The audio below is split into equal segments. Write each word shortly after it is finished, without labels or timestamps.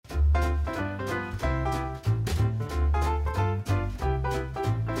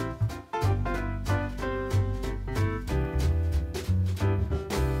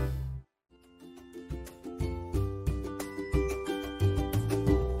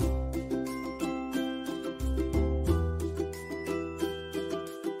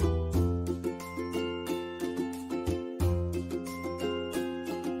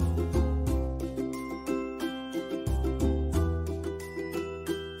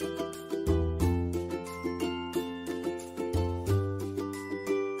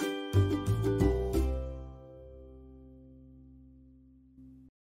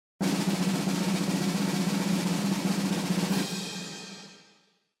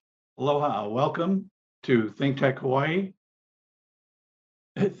Aloha, welcome to Think Tech Hawaii.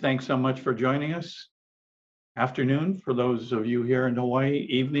 Thanks so much for joining us. Afternoon for those of you here in Hawaii,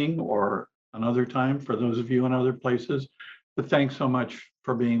 evening or another time for those of you in other places. But thanks so much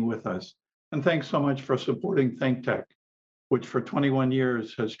for being with us. And thanks so much for supporting Think Tech, which for 21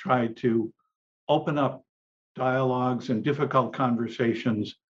 years has tried to open up dialogues and difficult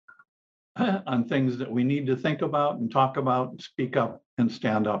conversations on things that we need to think about and talk about, speak up and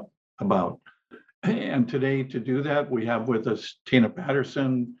stand up about. And today, to do that, we have with us Tina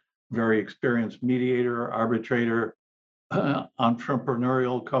Patterson, very experienced mediator, arbitrator,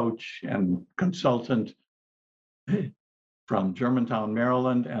 entrepreneurial coach, and consultant from Germantown,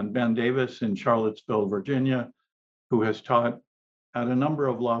 Maryland, and Ben Davis in Charlottesville, Virginia, who has taught at a number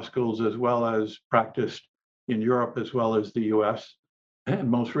of law schools as well as practiced in Europe as well as the US,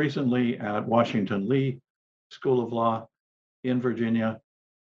 and most recently at Washington Lee School of Law in Virginia.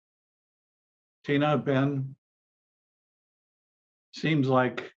 Tina, Ben, seems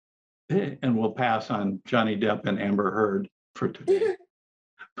like, and we'll pass on Johnny Depp and Amber Heard for today.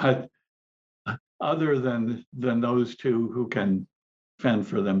 But other than those two who can fend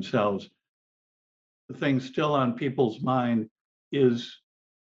for themselves, the thing still on people's mind is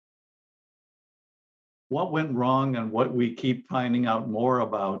what went wrong and what we keep finding out more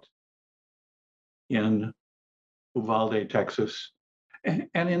about in Uvalde, Texas,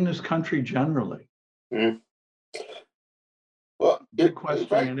 and in this country generally. Mm. Well, The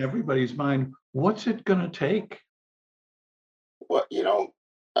question in everybody's mind, what's it going to take? well,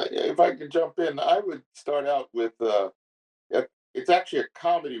 if I could jump in, I would start out with it's actually a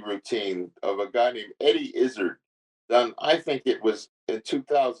comedy routine of a guy named Eddie Izzard. Done, I think it was in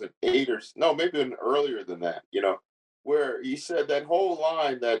 2008 no, maybe even earlier than that. Where he said that whole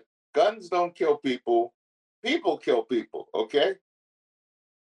line that guns don't kill people, people kill people. Okay,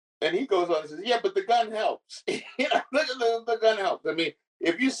 and he goes on and says, "Yeah, but the gun helps. Look at the gun helps. I mean,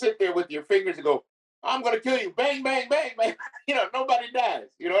 if you sit there with your fingers and go, 'I'm going to kill you,' bang, bang, bang, bang, nobody dies.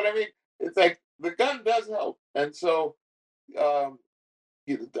 You know what I mean? It's like the gun does help, and so um,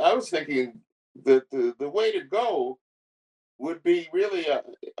 I was thinking that the way to go would be really,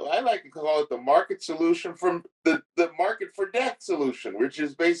 I like to call it the market solution from the market for death solution, which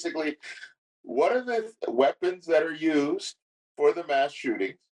is basically what are the weapons that are used for the mass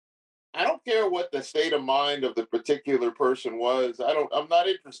shootings. I don't care what the state of mind of the particular person was. I'm not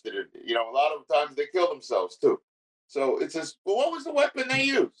interested in it. A lot of times they kill themselves too. So it says, well, what was the weapon they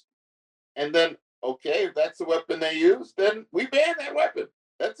used? And then, okay, if that's the weapon they used, then we ban that weapon.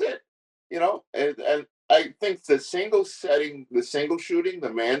 That's it. And I think the single setting, the single shooting,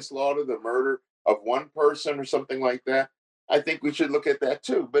 the manslaughter, the murder of one person or something like that, I think we should look at that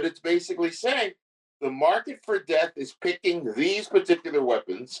too. But it's basically saying the market for death is picking these particular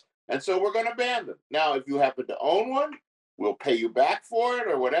weapons, and so we're going to ban them. Now, if you happen to own one, we'll pay you back for it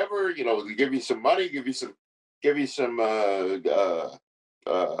or whatever. We give you some money, give you some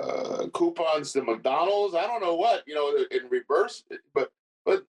coupons to McDonald's. I don't know what, in reverse, but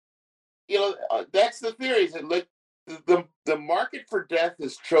that's the theory. Is that like the market for death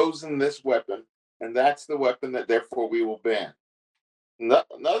has chosen this weapon, and that's the weapon that therefore we will ban.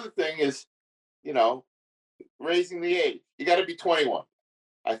 Another thing is, you know, raising the age. You got to be 21.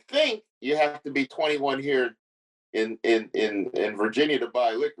 I think you have to be 21 here in Virginia to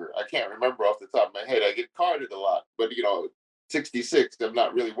buy liquor. I can't remember off the top of my head. I get carded a lot, but 66. I'm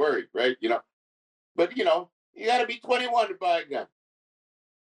not really worried, right? But you got to be 21 to buy a gun,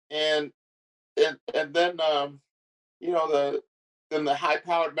 and and then the high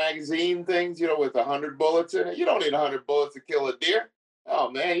powered magazine things, with 100 bullets in it. You don't need 100 bullets to kill a deer. Oh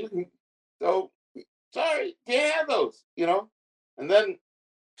man, you can. So sorry, can't have those. And then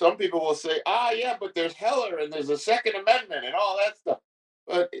some people will say, yeah, but there's Heller and there's a Second Amendment and all that stuff.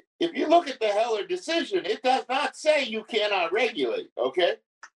 But if you look at the Heller decision, it does not say you cannot regulate, okay?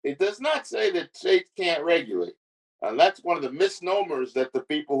 It does not say that states can't regulate. And that's one of the misnomers that the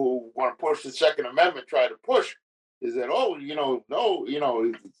people who want to push the Second Amendment try to push is that, no,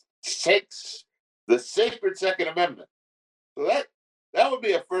 it takes the sacred Second Amendment. So that would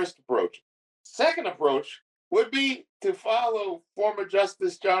be a first approach. Second approach would be to follow former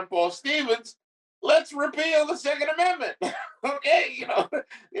Justice John Paul Stevens. Let's repeal the Second Amendment. Okay, oh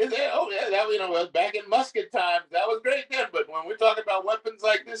yeah, that back in musket times, that was great then. But when we're talking about weapons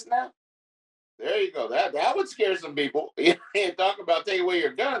like this now, there you go. That would scare some people. You talk about taking away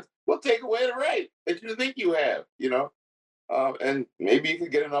your guns. We'll take away the right that you think you have. And maybe you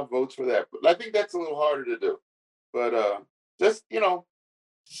could get enough votes for that. But I think that's a little harder to do. But just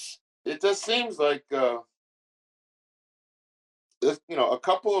it just seems like a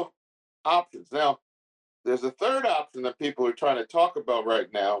couple of options. Now, there's a third option that people are trying to talk about right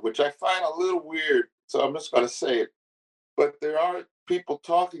now, which I find a little weird. So I'm just going to say it. But there are people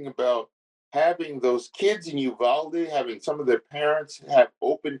talking about having those kids in Uvalde, having some of their parents have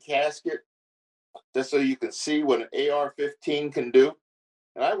open casket just so you can see what an AR-15 can do.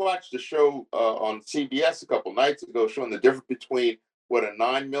 And I watched a show on CBS a couple nights ago showing the difference between what a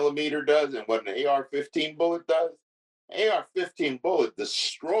 9mm does and what an AR-15 bullet does. AR-15 bullet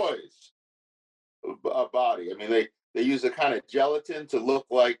destroys a body. I mean, they use a kind of gelatin to look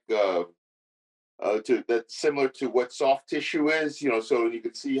like to that's similar to what soft tissue is, so you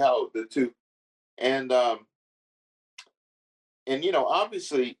can see how the two and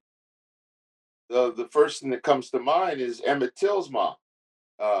obviously the first thing that comes to mind is Emmett Till's mom,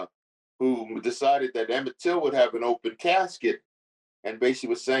 uh, who decided that Emmett Till would have an open casket and basically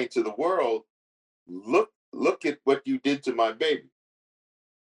was saying to the world, look at what you did to my baby.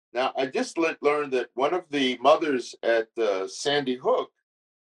 Now, I just learned that one of the mothers at Sandy Hook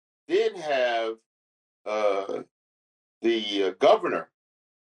did have uh, the governor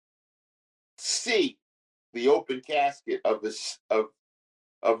see the open casket of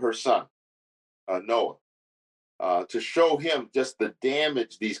her son, Noah, to show him just the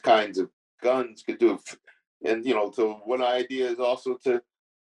damage these kinds of guns could do. And so one idea is also to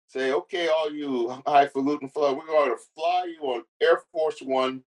say, okay, all you highfalutin fly, we're going to fly you on Air Force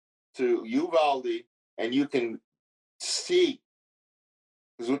One to Uvalde, and you can see.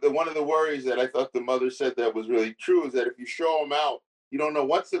 Because one of the worries that I thought the mother said that was really true is that if you show them out, you don't know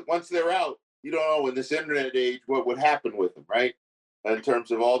once they're out, you don't know in this internet age what would happen with them, right? In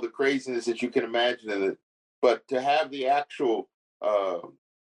terms of all the craziness that you can imagine in it. But to have the actual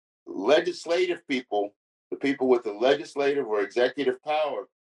legislative people, the people with the legislative or executive power,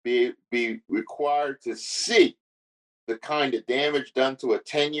 be required to see the kind of damage done to a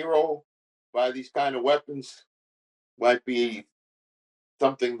 10-year-old by these kind of weapons might be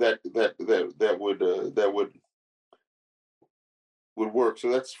something that would work.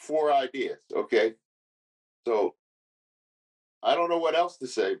 So that's 4 ideas. Okay, so I don't know what else to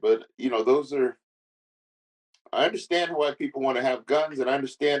say, but those are. I understand why people want to have guns, and I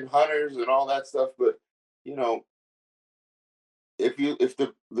understand hunters and all that stuff, but you know, if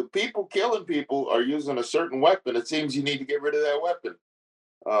the people killing people are using a certain weapon, it seems you need to get rid of that weapon.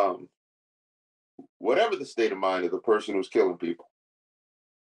 Um, Whatever the state of mind of the person who's killing people,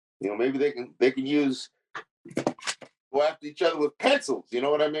 maybe they can use go after each other with pencils. You know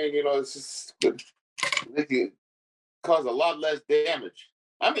what I mean? It's just they can cause a lot less damage.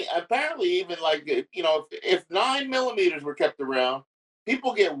 I mean, apparently, even like if 9mm were kept around,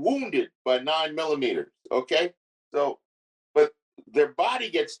 people get wounded by 9mm. Okay, so but their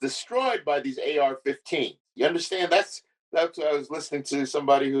body gets destroyed by these AR-15. You understand? That's what I was listening to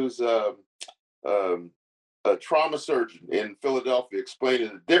somebody who's um, a trauma surgeon in Philadelphia explaining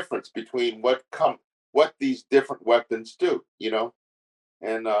the difference between what these different weapons do.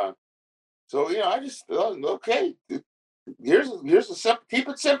 And so I just okay. Here's a simple. Keep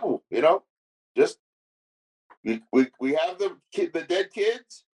it simple. Just we have the dead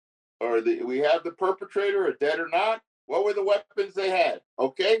kids, or we have the perpetrator, or dead or not. What were the weapons they had?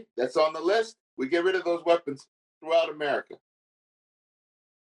 Okay, that's on the list. We get rid of those weapons throughout America.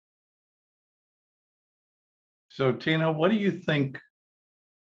 So Tina, what do you think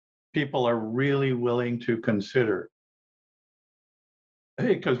people are really willing to consider?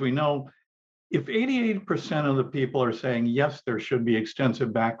 Because we know if 88% of the people are saying, yes, there should be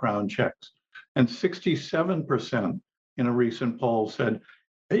extensive background checks, and 67% in a recent poll said,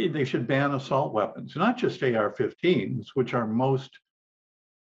 hey, they should ban assault weapons, not just AR-15s, which are most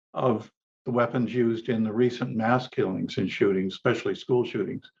of the weapons used in the recent mass killings and shootings, especially school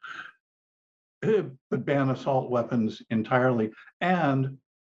shootings, but ban assault weapons entirely. And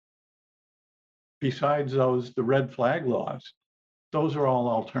besides those, the red flag laws, those are all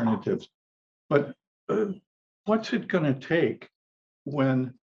alternatives. But what's it going to take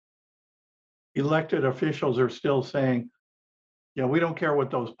when elected officials are still saying, yeah, we don't care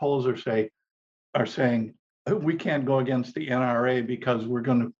what those polls are saying, we can't go against the NRA because we're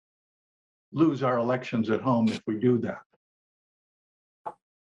going to lose our elections at home if we do that?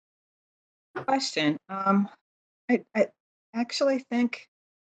 Question. I actually think,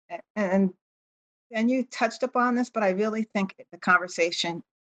 and you touched upon this, but I really think the conversation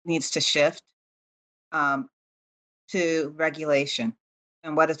needs to shift um, to regulation.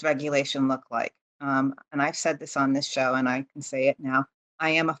 And what does regulation look like? And I've said this on this show, and I can say it now. I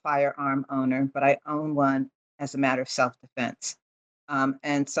am a firearm owner, but I own one as a matter of self-defense.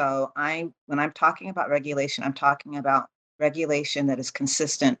 And so when I'm talking about regulation, I'm talking about regulation that is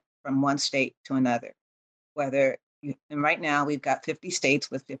consistent from one state to another. And right now we've got 50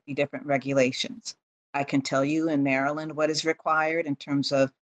 states with 50 different regulations. I can tell you in Maryland what is required in terms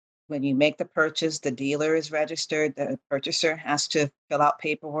of when you make the purchase, the dealer is registered, the purchaser has to fill out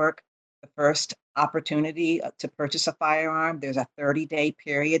paperwork. The first opportunity to purchase a firearm, there's a 30-day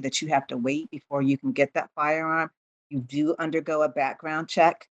period that you have to wait before you can get that firearm. You do undergo a background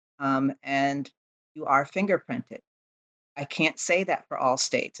check, and you are fingerprinted. I can't say that for all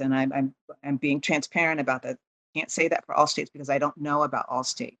states, and I'm being transparent about that. Can't say that for all states because I don't know about all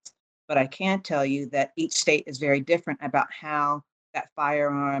states. But I can tell you that each state is very different about how that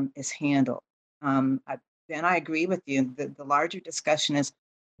firearm is handled. And I agree with you. The larger discussion is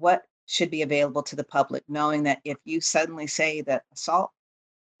what should be available to the public, knowing that if you suddenly say that assault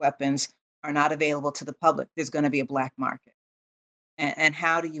weapons are not available to the public, there's going to be a black market. And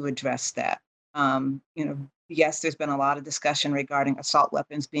how do you address that? Yes, there's been a lot of discussion regarding assault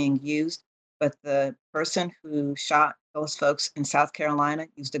weapons being used, but the person who shot those folks in South Carolina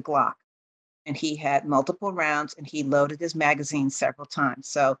used a Glock, and he had multiple rounds and he loaded his magazine several times.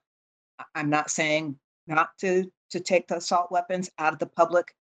 So I'm not saying not to take the assault weapons out of the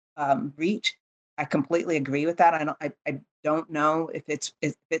public reach. I completely agree with that. I don't know if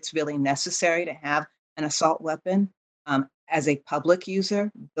it's really necessary to have an assault weapon as a public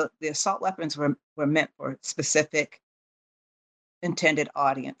user. The assault weapons were meant for a specific intended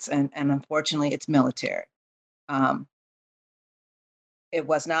audience, and unfortunately, it's military. Um, it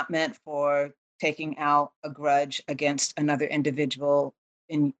was not meant for taking out a grudge against another individual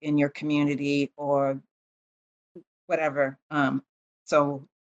in your community or whatever. So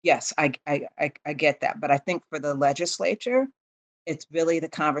yes, I get that, but I think for the legislature, it's really the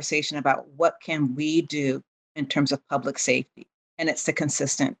conversation about what can we do in terms of public safety, and it's the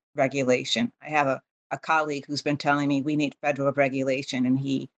consistent regulation. I have a colleague who's been telling me we need federal regulation, and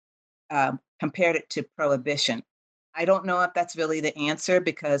he compared it to prohibition. I don't know if that's really the answer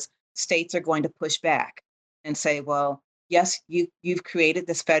because states are going to push back and say, well, yes, you've created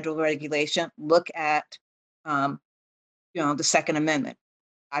this federal regulation. Look at um, the Second Amendment.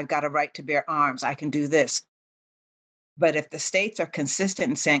 I've got a right to bear arms. I can do this. But if the states are consistent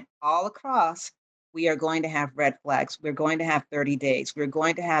in saying all across, we are going to have red flags, we're going to have 30 days, we're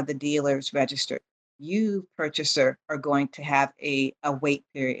going to have the dealers registered. You, purchaser, are going to have a wait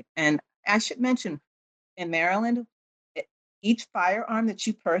period. And I should mention in Maryland, e- each firearm that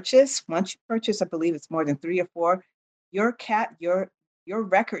you purchase, once you purchase, I believe it's more than 3 or 4, your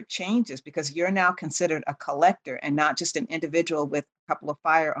record changes because you're now considered a collector and not just an individual with a couple of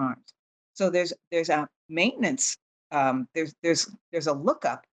firearms. So there's a maintenance, there's a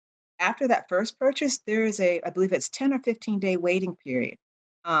lookup. After that first purchase, there is I believe it's 10 or 15-day waiting period.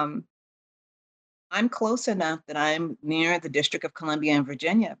 Um, I'm close enough that I'm near the District of Columbia in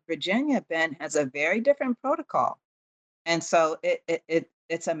Virginia. Virginia, Ben, has a very different protocol. And so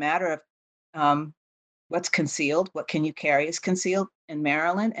it's a matter of um, what's concealed, what can you carry is concealed. In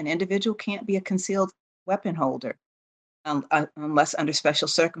Maryland, an individual can't be a concealed weapon holder unless under special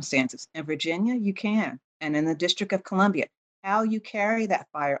circumstances. In Virginia, you can. And in the District of Columbia, how you carry that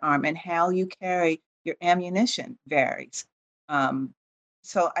firearm and how you carry your ammunition varies. Um,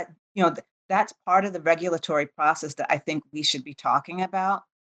 so that's part of the regulatory process that I think we should be talking about.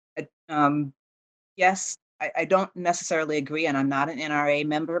 Uh, Um, yes, I don't necessarily agree, and I'm not an NRA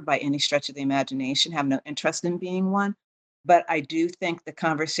member by any stretch of the imagination, have no interest in being one. But I do think the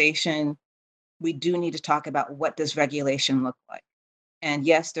conversation, we do need to talk about what does regulation look like. And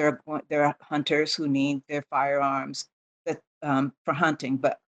yes, there are hunters who need their firearms for hunting,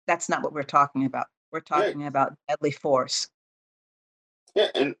 but that's not what we're talking about. We're Yeah, talking about deadly force. yeah,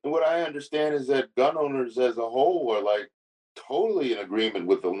 and what I understand is that gun owners as a whole are like totally in agreement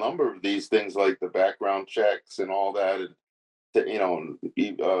with a number of these things, like the background checks and all that, and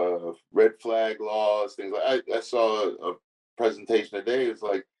red flag laws, things like. I saw a presentation today. It's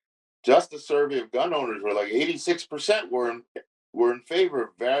like just a survey of gun owners were like 86% were in favor of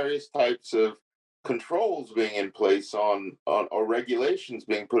various types of controls being in place on or regulations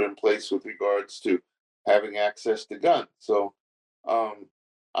being put in place with regards to having access to guns. So um,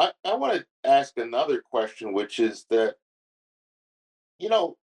 I want to ask another question, which is that you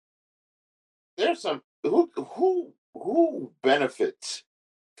know there's some who benefits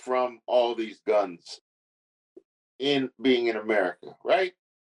from all these guns in being in America, right?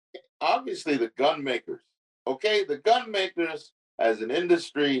 Obviously the gun makers. Okay, the gun makers as an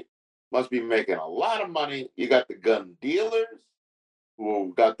industry must be making a lot of money. You got the gun dealers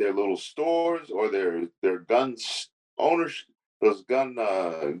who got their little stores or their guns owners, those gun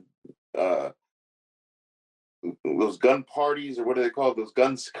uh those gun parties, or what do they call it? Those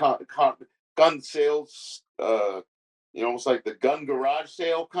gun sales, almost like the gun garage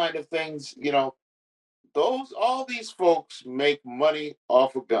sale kind of things. All these folks make money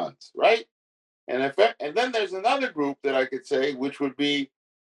off of guns, right? And then there's another group that I could say, which would be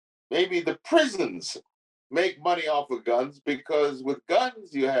maybe the prisons make money off of guns, because with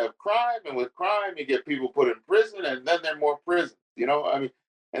guns you have crime, and with crime you get people put in prison, and then there are more prisons. I mean,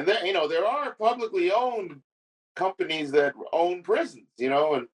 and then there are publicly owned companies that own prisons.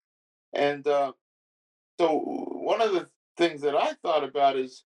 And so one of the things that I thought about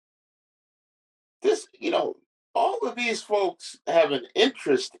is this. All of these folks have an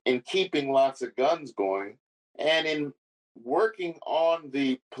interest in keeping lots of guns going, and in working on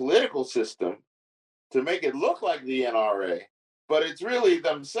the political system to make it look like the NRA, but it's really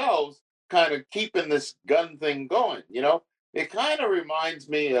themselves kind of keeping this gun thing going. It kind of reminds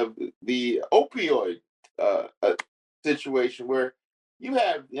me of the opioid situation, where you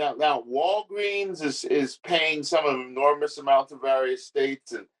have now Walgreens is paying some enormous amounts of various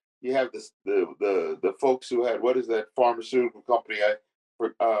states, and you have the folks who had, what is that pharmaceutical company?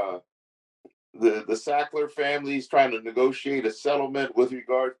 The Sackler families trying to negotiate a settlement with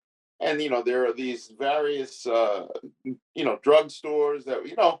regard, and there are these various drugstores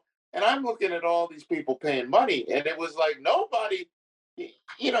that and I'm looking at all these people paying money, and it was like nobody,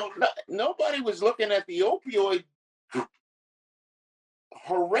 nobody was looking at the opioid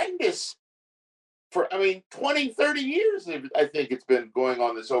horrendous for, 20, 30 years. I think it's been going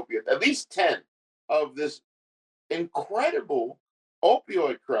on, this opiate, at least 10 of this incredible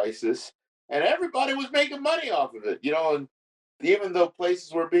opioid crisis, and everybody was making money off of it, and even though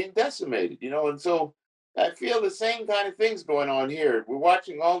places were being decimated, and so I feel the same kind of things going on here. We're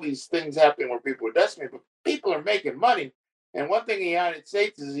watching all these things happen where people are decimated, but people are making money. And one thing in the United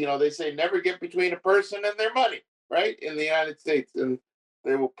States is, they say never get between a person and their money, right? In the United States, and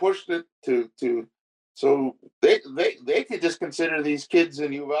they will push it to so they could just consider these kids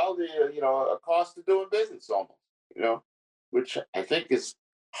in Uvalde, a cost of doing business almost, which I think is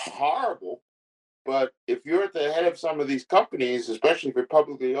horrible. But if you're at the head of some of these companies, especially if you're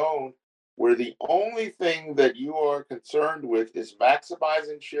publicly owned, where the only thing that you are concerned with is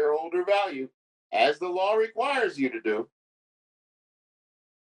maximizing shareholder value, as the law requires you to do,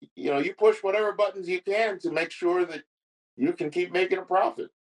 you push whatever buttons you can to make sure that you can keep making a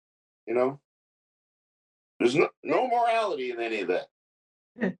profit. You know, there's no morality in any of that.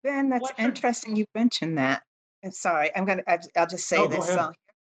 Ben, that's What's your- interesting you mentioned that. And sorry, I'll just say No, go this. ahead.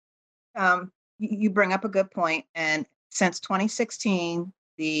 So, you bring up a good point, and since 2016,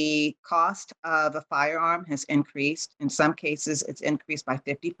 the cost of a firearm has increased. In some cases, it's increased by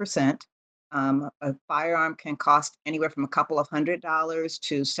 50%. A firearm can cost anywhere from a couple of $100s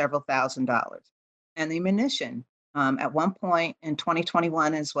to several $1,000s. And the ammunition, at one point in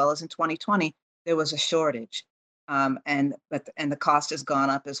 2021, as well as in 2020, there was a shortage. And the cost has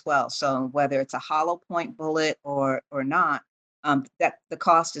gone up as well. So whether it's a hollow point bullet or not, that the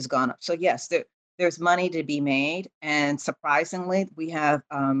cost has gone up. So yes, there's money to be made, and surprisingly, we have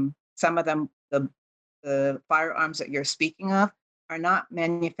some of them. The firearms that you're speaking of are not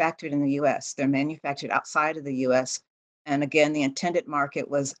manufactured in the U.S. They're manufactured outside of the U.S. And again, the intended market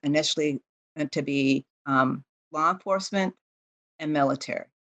was initially meant to be law enforcement and military.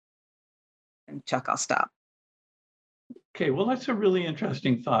 And Chuck, I'll stop. Okay, well, that's a really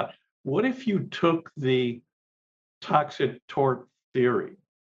interesting thought. What if you took the toxic tort theory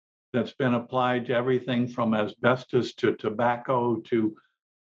that's been applied to everything from asbestos to tobacco to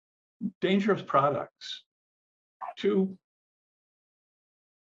dangerous products to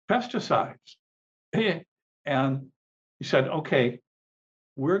pesticides, and you said, okay,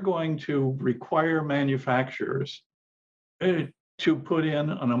 we're going to require manufacturers to put in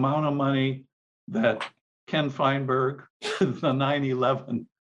an amount of money that Ken Feinberg, the 9/11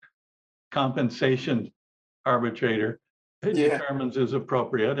 compensation arbitrator, determines is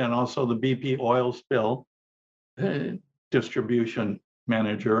appropriate, and also the BP oil spill distribution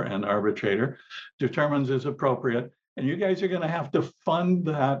manager and arbitrator determines is appropriate. And you guys are going to have to fund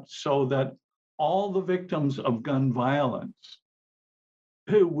that so that all the victims of gun violence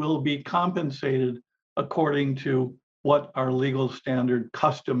will be compensated according to what our legal standard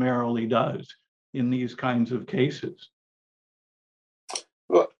customarily does in these kinds of cases.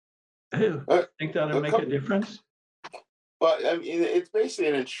 Well, Think that'll make a difference? But I mean, it's basically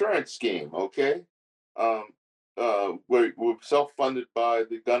an insurance scheme, okay? Where we're self-funded by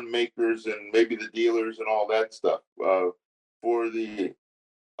the gun makers and maybe the dealers and all that stuff, for the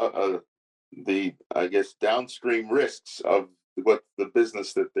I guess downstream risks of what the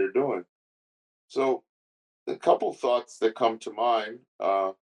business that they're doing. So a couple thoughts that come to mind.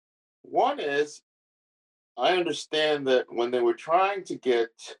 One is I understand that when they were trying to get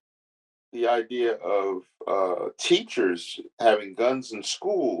the idea of teachers having guns in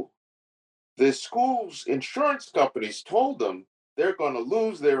school, the school's insurance companies told them they're going to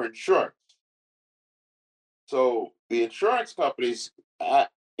lose their insurance. So the insurance companies,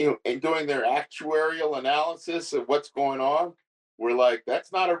 in doing their actuarial analysis of what's going on, were like,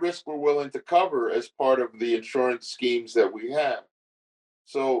 that's not a risk we're willing to cover as part of the insurance schemes that we have.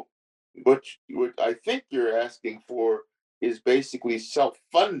 So what I think you're asking for is basically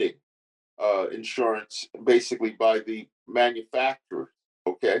self-funding insurance, basically by the manufacturer.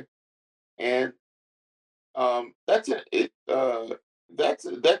 Okay, and that's it.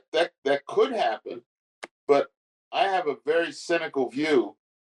 That could happen, but I have a very cynical view.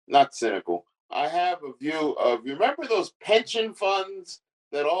 Not cynical. I have a view of, you remember those pension funds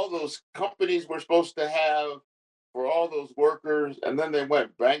that all those companies were supposed to have for all those workers, and then they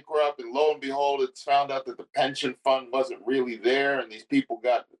went bankrupt, and lo and behold, it's found out that the pension fund wasn't really there, and these people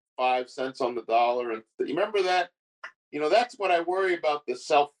got 5 cents on the dollar. And you remember that? That's what I worry about, the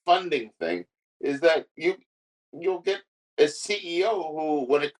self-funding thing, is that you'll get a CEO who,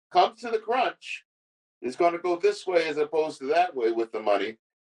 when it comes to the crunch, is going to go this way as opposed to that way with the money,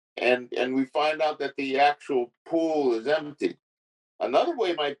 and we find out that the actual pool is empty. Another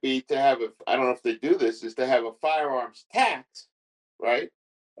way might be to have a, I don't know if they do this, is to have a firearms tax, right?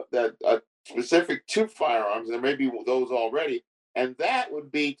 That specific to firearms. There may be those already, and that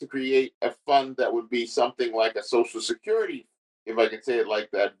would be to create a fund that would be something like a social security, if I can say it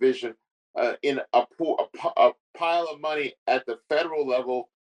like that, vision, in a pool, a pile of money at the federal level,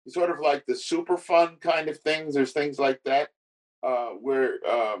 sort of like the super fund kind of things. There's things like that, where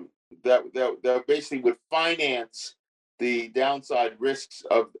that basically would finance the downside risks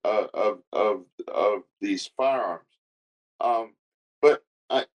of these firearms. But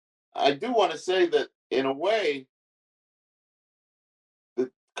I do want to say that, in a way,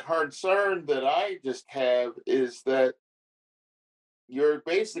 the concern that I just have is that you're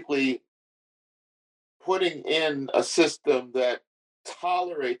basically putting in a system that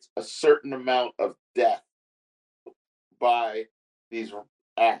tolerates a certain amount of death by these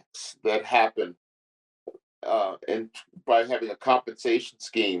acts that happen, and by having a compensation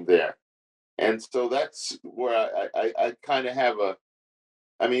scheme there. And so that's where I kind of have a,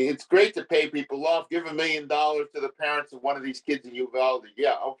 I mean, it's great to pay people off, give $1 million to the parents of one of these kids in Uvalde.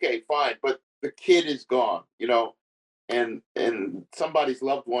 Yeah, okay, fine. But the kid is gone, and somebody's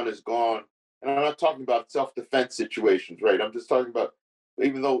loved one is gone. And I'm not talking about self-defense situations, right? I'm just talking about,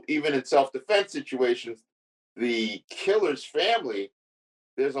 even in self-defense situations, the killer's family,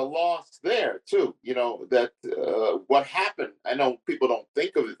 there's a loss there too. That what happened. I know people don't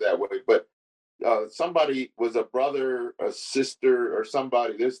think of it that way, but somebody was a brother, a sister, or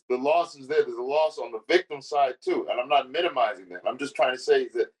somebody. There's the loss is there. There's a loss on the victim side too, and I'm not minimizing that. I'm just trying to say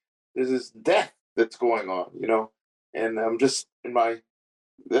that there's this death that's going on, and I'm just in my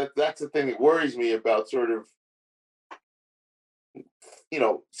that's the thing that worries me about sort of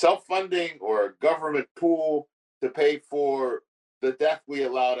self-funding or a government pool to pay for the death we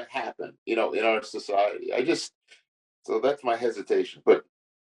allow to happen, in our society. So that's my hesitation, but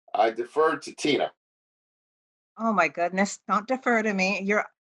I defer to Tina. Oh my goodness, don't defer to me. Your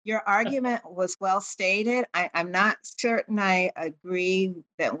argument was well stated. I'm not certain I agree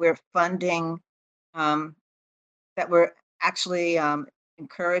that we're funding, um, that we're actually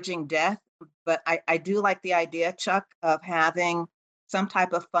encouraging death, but I do like the idea, Chuck, of having some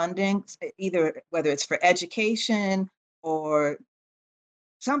type of funding, either whether it's for education or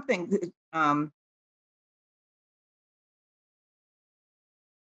something. I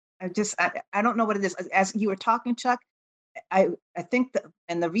don't know what it is. As you were talking, Chuck, I think that,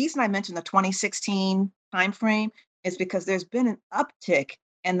 and the reason I mentioned the 2016 timeframe is because there's been an uptick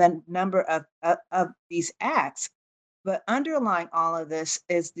in the number of these acts. But underlying all of this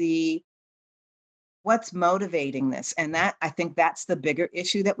is the what's motivating this, and that I think that's the bigger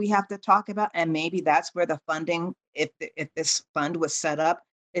issue that we have to talk about. And maybe that's where the funding, if this fund was set up,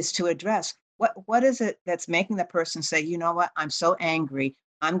 is to address what is it that's making the person say, you know what, I'm so angry,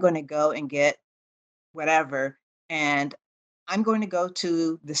 I'm going to go and get whatever, and I'm going to go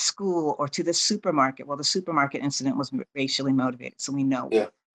to the school or to the supermarket. Well, the supermarket incident was racially motivated, so we know Yeah.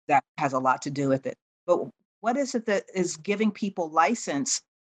 that has a lot to do with it. But what is it that is giving people license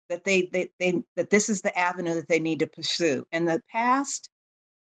that that this is the avenue that they need to pursue? In the past,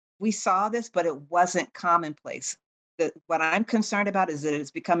 we saw this, but it wasn't commonplace. What I'm concerned about is that it's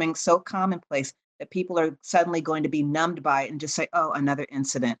becoming so commonplace that people are suddenly going to be numbed by it and just say, "Oh, another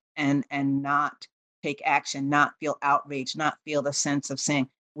incident," and not take action, not feel outraged, not feel the sense of saying,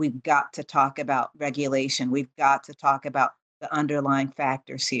 we've got to talk about regulation. We've got to talk about the underlying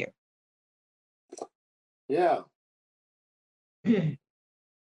factors here. Yeah. And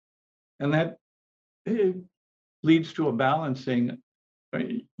that leads to a balancing.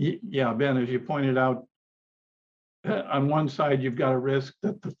 Yeah, Ben, as you pointed out, on one side, you've got a risk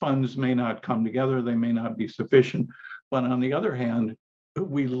that the funds may not come together, they may not be sufficient. But on the other hand,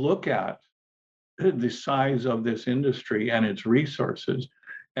 we look at the size of this industry and its resources,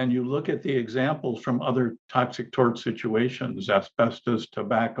 and you look at the examples from other toxic tort situations, asbestos,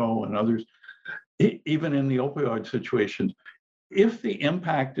 tobacco, and others, even in the opioid situations, if the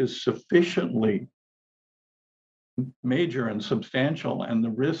impact is sufficiently major and substantial, and the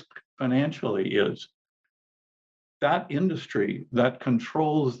risk financially is, that industry that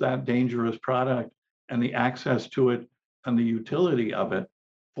controls that dangerous product and the access to it and the utility of it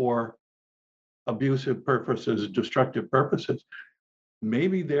for abusive purposes, destructive purposes,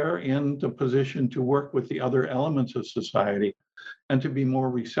 maybe they're in the position to work with the other elements of society and to be more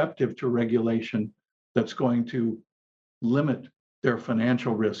receptive to regulation that's going to limit their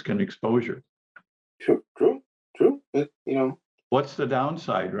financial risk and exposure. True. But, What's the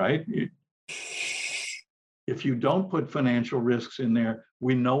downside, right? If you don't put financial risks in there,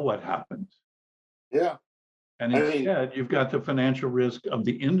 we know what happens. yeah. And instead, you've got the financial risk of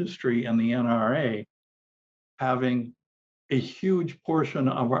the industry and the NRA having a huge portion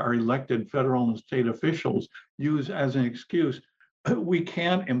of our elected federal and state officials use as an excuse, we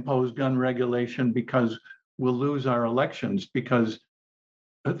can't impose gun regulation because we'll lose our elections because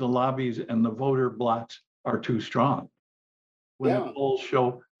the lobbies and the voter blocs are too strong. When the polls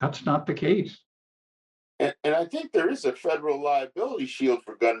show that's not the case. And I think there is a federal liability shield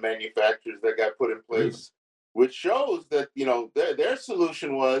for gun manufacturers that got put in place, which shows that, their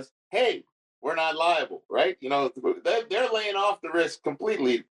solution was, hey, we're not liable, right? They're laying off the risk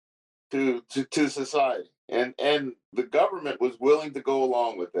completely to society. And the government was willing to go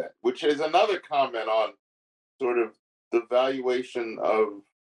along with that, which is another comment on sort of the valuation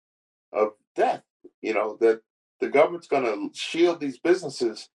of death, that the government's going to shield these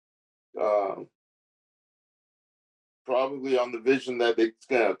businesses, probably on the vision that it's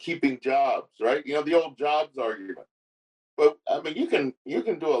keeping jobs, right? The old jobs argument. But I mean, you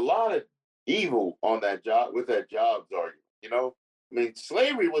can do a lot of evil on that job with that jobs argument. I mean,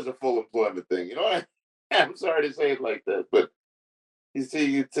 slavery was a full employment thing. I'm sorry to say it like that, but you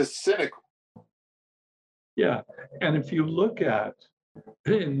see, it's just cynical. Yeah, and if you look at,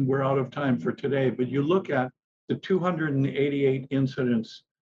 and we're out of time for today, but you look at the 288 incidents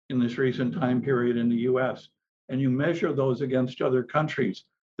in this recent time period in the US, and you measure those against other countries,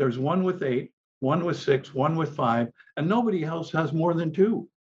 there's one with 8, one with 6, one with 5, and nobody else has more than 2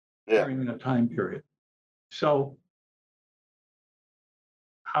 during that time period. So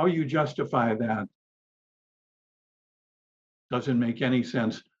how you justify that doesn't make any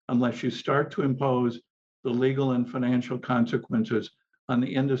sense unless you start to impose the legal and financial consequences on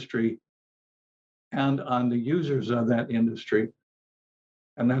the industry and on the users of that industry.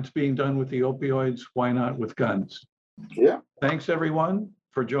 And that's being done with the opioids. Why not with guns? Yeah. Thanks, everyone,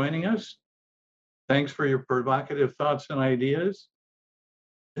 for joining us. Thanks for your provocative thoughts and ideas.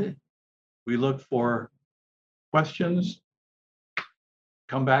 We look for questions.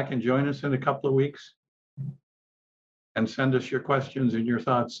 Come back and join us in a couple of weeks and send us your questions and your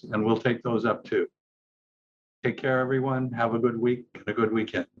thoughts, and we'll take those up too. Take care, everyone. Have a good week and a good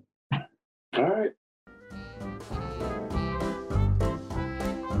weekend. All right.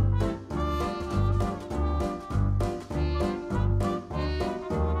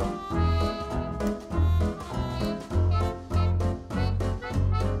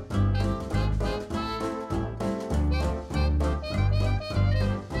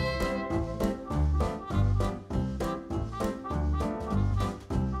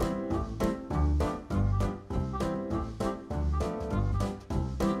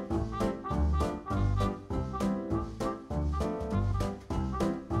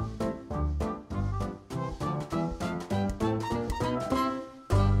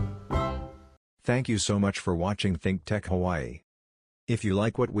 Thank you so much for watching Think Tech Hawaii. If you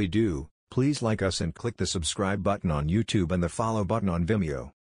like what we do, please like us and click the subscribe button on YouTube and the follow button on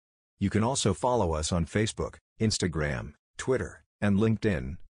Vimeo. You can also follow us on Facebook, Instagram, Twitter, and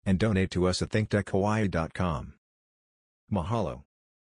LinkedIn, and donate to us at thinktechhawaii.com. Mahalo.